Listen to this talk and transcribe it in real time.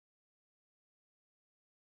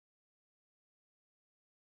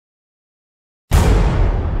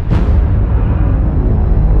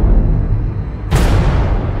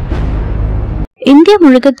India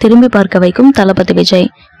முழுக்க திரும்பி பார்க்க வைக்கும் தளபதி விஜய்.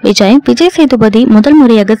 விஜய் சேதுபதி முதல்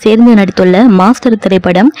முறையாக சேர்ந்து நடித்துள்ள மாஸ்டர்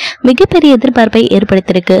திரைப்படம் மிகப்பெரிய எதிர்பார்ப்பை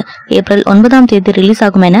ஏற்படுத்தியிருக்கு. ஏப்ரல் 9ஆம் தேதி ரிலீஸ்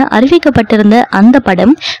ஆகும் என அறிவிக்கப்பட்டிருந்த அந்த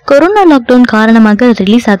படம் கொரோனா லாக்டவுன் காரணமாக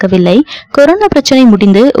ரிலீஸ் ஆகவில்லை. கொரோனா பிரச்சனை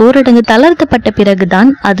முடிந்து ஊரடங்கு தளர்த்தப்பட்ட பிறகுதான்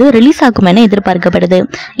அது ரிலீஸ் ஆகும் என எதிர்பார்க்கப்படுது.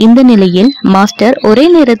 இந்த நிலையில் மாஸ்டர் ஒரே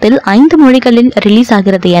நேரத்தில் 5 மொழிகளில் ரிலீஸ்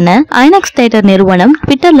ஆகிறது என ஐநாக்ஸ் தியேட்டர் நிறுவனம்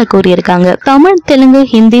ட்விட்டர்ல கூறியிருக்காங்க. தமிழ், தெலுங்கு,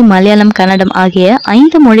 ஹிந்தி, மலையாளம், கன்னடம் ஆகிய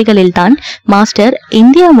 5 மொழிகளில் தான் மாஸ்டர்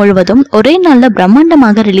இந்தியா முழுவதும் ஒரே நாள்ல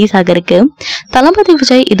பிரம்மாண்டமாக ரிலீஸ் ஆகிருக்கு. தளபதி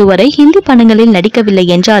விஜய் இதுவரை ஹிந்தி படங்களில் நடிக்கவில்லை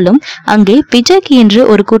என்றாலும் அங்கே விஜய்க்கு என்று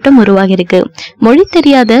ஒரு கூட்டம் உருவாகியிருக்கு. மொழி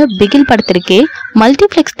தெரியாத பிகில் படத்திற்கே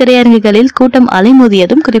மல்டிபிளெக்ஸ் திரையரங்குகளில் கூட்டம்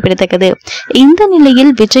அலைமோதியதும் குறிப்பிடத்தக்கது. இந்த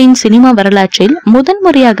நிலையில் விஜயின் சினிமா வரலாற்றில்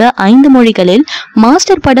முதன்முறையாக 5 மொழிகளில்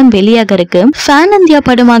மாஸ்டர் படம் வெளியாக இருக்கு. ஃபேன் இந்தியா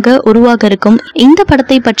படமாக உருவாக இருக்கும் இந்த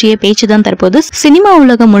படத்தை பற்றிய பேச்சுதான் தற்போது சினிமா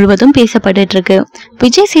உலகம் முழுவதும் பேசப்பட்டு இருக்கு.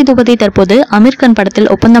 விஜய் சேதுபதி தற்போது அமீர்கான் படத்தில்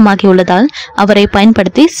ஒப்பந்தமாகியுள்ளதால் அவரை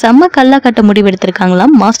பயன்படுத்தி செம்ம கல்லா கட்ட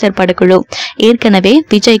முடிவெடுத்திருக்காங்களாம் மாஸ்டர் படக்குழு. ஏற்கனவே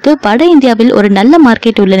விஜய்க்கு வட இந்தியாவில் ஒரு நல்ல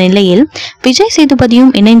மார்க்கெட் உள்ள நிலையில் விஜய்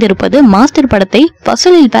சேதுபதியும் இணைந்திருப்பது மாஸ்டர் படத்தை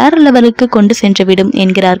வசூலில் வேற லெவலுக்கு கொண்டு சென்றுவிடும்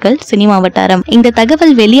என்கிறார்கள் சினிமா வட்டாரம். இந்த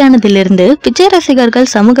தகவல் வெளியானதிலிருந்து விஜய்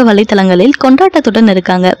ரசிகர்கள் சமூக வலைதளங்களில் கொண்டாட்டத்துடன்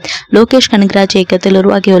இருக்காங்க. லோகேஷ் கனகராஜ் இயக்கத்தில்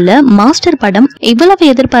உருவாகியுள்ள மாஸ்டர் படம் இவ்வளவு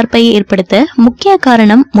எதிர்பார்ப்பை ஏற்படுத்த முக்கிய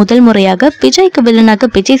காரணம் முதல் முறையாக விஜய்க்கு வில்லனாக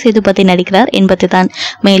விஜய் சேதுபதி நடிக்கிறார் என்பதுதான்.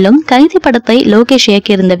 மேலும் கைதி படத்தை லோகேஷ்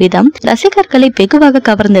இயக்கியிருந்த விதம் ரசிகர்களை வெகுவாக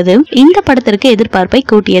கவர்ந்தது. இந்த படத்திற்கு எதிர்பார்ப்பை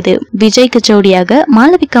கூட்டியது. விஜய்க்கு ஜோடியாக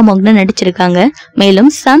மாளவிகா மோகன் நடிச்சிருக்காங்க. மேலும்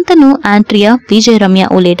சாந்தனு, ஆண்ட்ரியா, விஜய், ரம்யா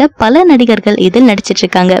உள்ளிட்ட பல நடிகர்கள் இதில் நடிச்சிட்டு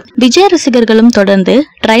இருக்காங்க. விஜய் ரசிகர்களும் தொடர்ந்து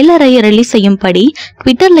ட்ரைலரை ரிலீஸ் செய்யும்படி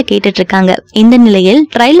ட்விட்டர்ல கேட்டுட்டு இருக்காங்க. இந்த நிலையில்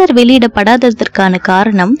ட்ரைலர் வெளியிடப்படாததற்கான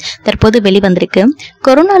காரணம் தற்போது வெளிவந்திருக்கு.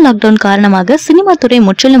 கொரோனா லாக்டவுன் காரணமாக சினிமா துறை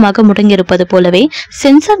முற்றிலுமாக முடங்கியிருப்பது போலவே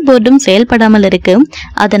சென்சார் போர்டும் செயல்படாமல் இருக்கு.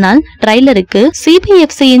 அதனால் ட்ரைலருக்கு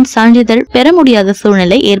சிபிஎஃப்சியின் சான்றிதழ் பெற முடியாத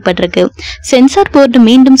சூழ்நிலை ஏற்பட்டிருக்கு. சென்சார் போர்டு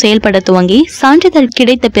மீண்டும் செயல்பட துவங்கி சான்றிதழ்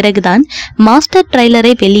கிடைத்த பிறகுதான் மாஸ்டர்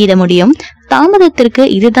ட்ரைலரை வெளியிட முடியும். தாமதத்திற்கு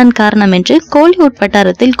இதுதான் காரணம் என்று கோலிவுட்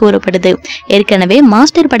வட்டாரத்தில் கூறப்படுது. ஏற்கனவே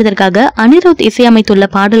மாஸ்டர் படத்திற்காக அனிருத் இசையமைத்துள்ள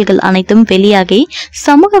பாடல்கள் அனைத்தும் வெளியாகி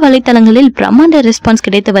சமூக வலைதளங்களில் பிரம்மாண்ட ரெஸ்பான்ஸ்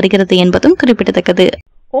கிடைத்து வருகிறது என்பதும் குறிப்பிடத்தக்கது.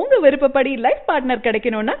 உங்க விருப்பப்படி லைஃப் பார்ட்னர்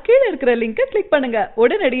கிடைக்கணும்னா கீழே இருக்கிற லிங்கை கிளிக் பண்ணுங்க.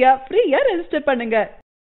 உடனடியா ஃப்ரீயா ரெஜிஸ்டர் பண்ணுங்க.